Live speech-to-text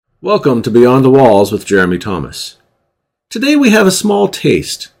Welcome to Beyond the Walls with Jeremy Thomas. Today we have a small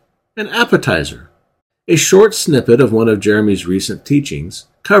taste, an appetizer, a short snippet of one of Jeremy's recent teachings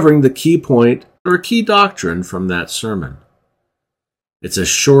covering the key point or key doctrine from that sermon. It's a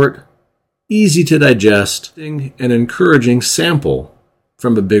short, easy to digest, and encouraging sample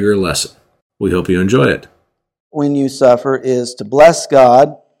from a bigger lesson. We hope you enjoy it. When you suffer is to bless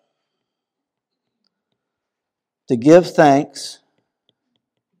God, to give thanks,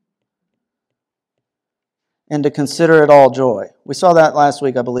 and to consider it all joy. We saw that last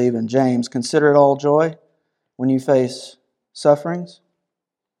week, I believe, in James. Consider it all joy when you face sufferings.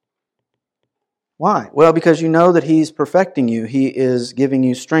 Why? Well, because you know that He's perfecting you. He is giving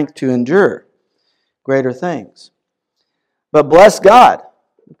you strength to endure greater things. But bless God.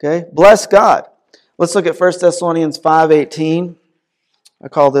 Okay? Bless God. Let's look at 1 Thessalonians 5:18.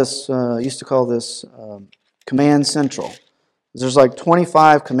 I used to call this Command Central. There's like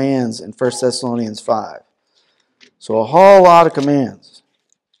 25 commands in 1 Thessalonians 5. So a whole lot of commands.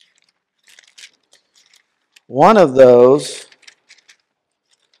 One of those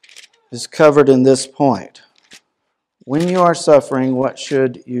is covered in this point. When you are suffering, what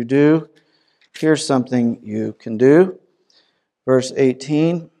should you do? Here's something you can do. Verse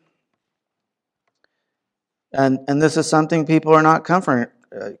 18. And this is something people are not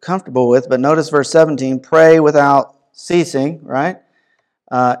comfortable with, but notice verse 17. Pray without ceasing, right?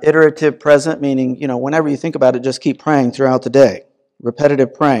 Iterative present, meaning, whenever you think about it, just keep praying throughout the day.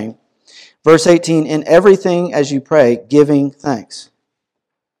 Repetitive praying. Verse 18, in everything as you pray, giving thanks.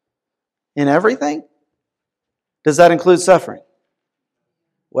 In everything? Does that include suffering?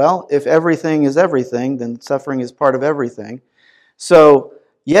 Well, if everything is everything, then suffering is part of everything. So,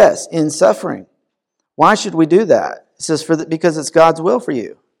 yes, in suffering. Why should we do that? It says because it's God's will for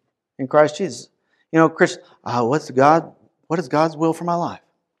you in Christ Jesus. Christian, what is God's will for my life?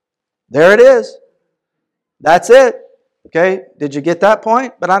 There it is. That's it. Okay? Did you get that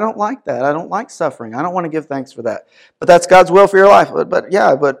point? But I don't like that. I don't like suffering. I don't want to give thanks for that. But that's God's will for your life. But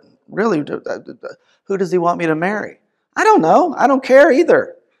really, who does He want me to marry? I don't know. I don't care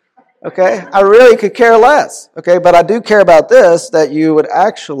either. Okay? I really could care less. Okay? But I do care about this, that you would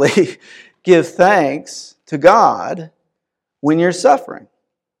actually give thanks to God when you're suffering.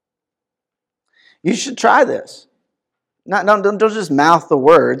 You should try this. Don't just mouth the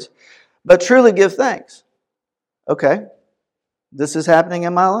words, but truly give thanks. Okay, this is happening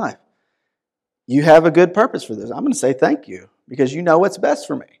in my life. You have a good purpose for this. I'm going to say thank you because you know what's best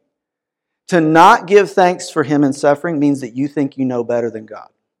for me. To not give thanks for Him in suffering means that you think you know better than God.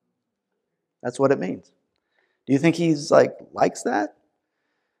 That's what it means. Do you think He's likes that?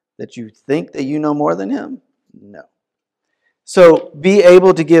 That you think that you know more than Him? No. So be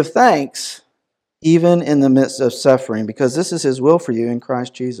able to give thanks even in the midst of suffering, because this is His will for you in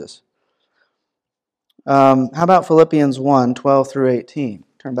Christ Jesus. How about Philippians 1, 12 through 18?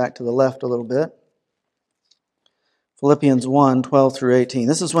 Turn back to the left a little bit. Philippians 1, 12 through 18.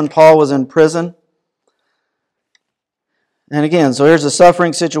 This is when Paul was in prison. And again, so here's a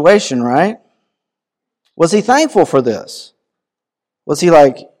suffering situation, right? Was he thankful for this? Was he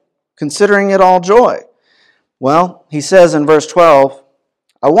considering it all joy? Well, he says in verse 12,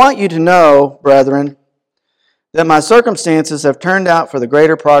 I want you to know, brethren, that my circumstances have turned out for the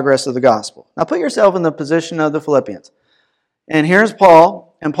greater progress of the gospel. Now put yourself in the position of the Philippians. And here's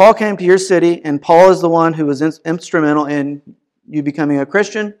Paul, and Paul came to your city, and Paul is the one who was instrumental in you becoming a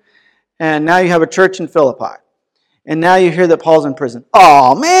Christian, and now you have a church in Philippi. And now you hear that Paul's in prison.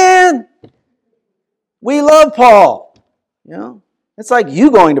 Oh man! We love Paul. It's like you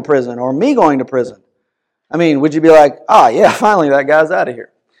going to prison or me going to prison. Would you be like, yeah, finally that guy's out of here?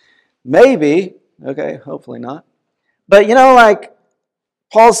 Maybe. Okay, hopefully not. But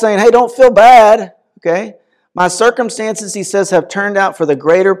Paul's saying, hey, don't feel bad. Okay? My circumstances, he says, have turned out for the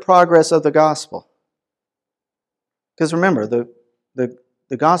greater progress of the gospel. Because remember, the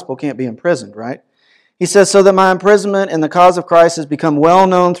gospel can't be imprisoned, right? He says, so that my imprisonment in the cause of Christ has become well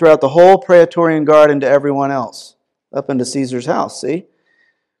known throughout the whole Praetorian Guard and to everyone else. Up into Caesar's house, see?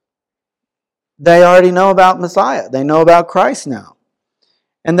 They already know about Messiah. They know about Christ now.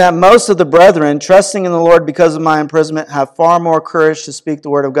 And that most of the brethren, trusting in the Lord because of my imprisonment, have far more courage to speak the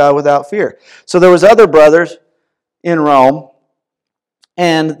word of God without fear. So there was other brothers in Rome,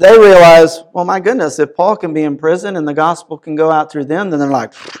 and they realized, well, my goodness, if Paul can be in prison and the gospel can go out through them, then they're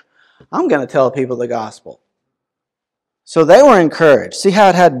like, I'm going to tell people the gospel. So they were encouraged. See how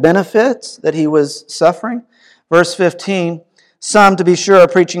it had benefits that he was suffering? Verse 15, some, to be sure, are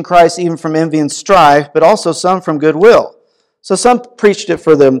preaching Christ even from envy and strife, but also some from goodwill. So some preached it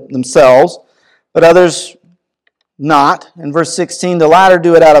for themselves, but others not. In verse 16, the latter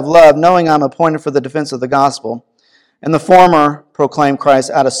do it out of love, knowing I'm appointed for the defense of the gospel, and the former proclaim Christ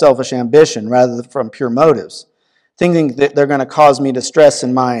out of selfish ambition rather than from pure motives, thinking that they're going to cause me distress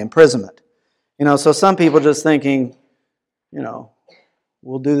in my imprisonment. So some people just thinking,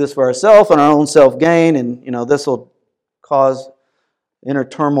 we'll do this for ourselves and our own self-gain, and, this will cause inner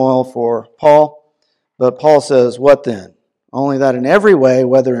turmoil for Paul. But Paul says, what then? Only that in every way,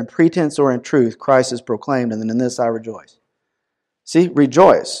 whether in pretense or in truth, Christ is proclaimed, and in this I rejoice. See,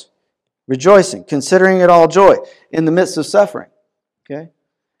 rejoice. Rejoicing, considering it all joy in the midst of suffering. Okay?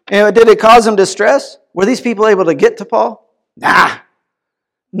 And did it cause them distress? Were these people able to get to Paul? Nah.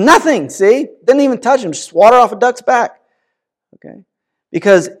 Nothing, see? Didn't even touch him. Just water off a duck's back. Okay?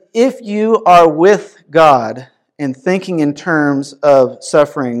 Because if you are with God and thinking in terms of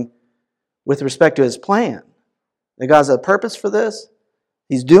suffering with respect to His plan, that God's a purpose for this,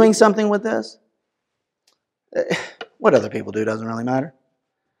 He's doing something with this, what other people do doesn't really matter.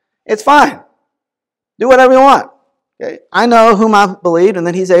 It's fine. Do whatever you want. Okay? I know whom I believed, and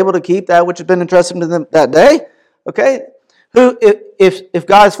that He's able to keep that which has been entrusted to them that day. Okay? If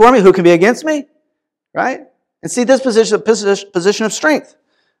God is for me, who can be against me? Right? And see, this position of strength.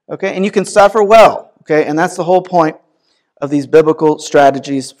 Okay? And you can suffer well. Okay? And that's the whole point of these biblical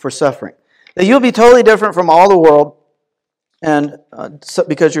strategies for suffering. That you'll be totally different from all the world, and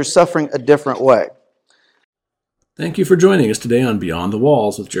because you're suffering a different way. Thank you for joining us today on Beyond the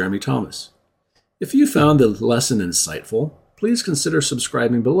Walls with Jeremy Thomas. If you found the lesson insightful, please consider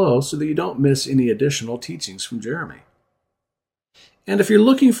subscribing below so that you don't miss any additional teachings from Jeremy. And if you're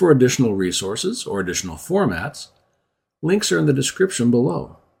looking for additional resources or additional formats, links are in the description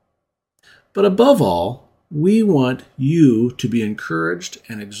below. But above all, we want you to be encouraged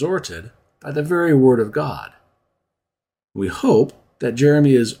and exhorted by the very Word of God. We hope that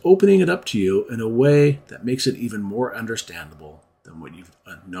Jeremy is opening it up to you in a way that makes it even more understandable than what you've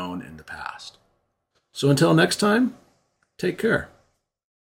known in the past. So until next time, take care.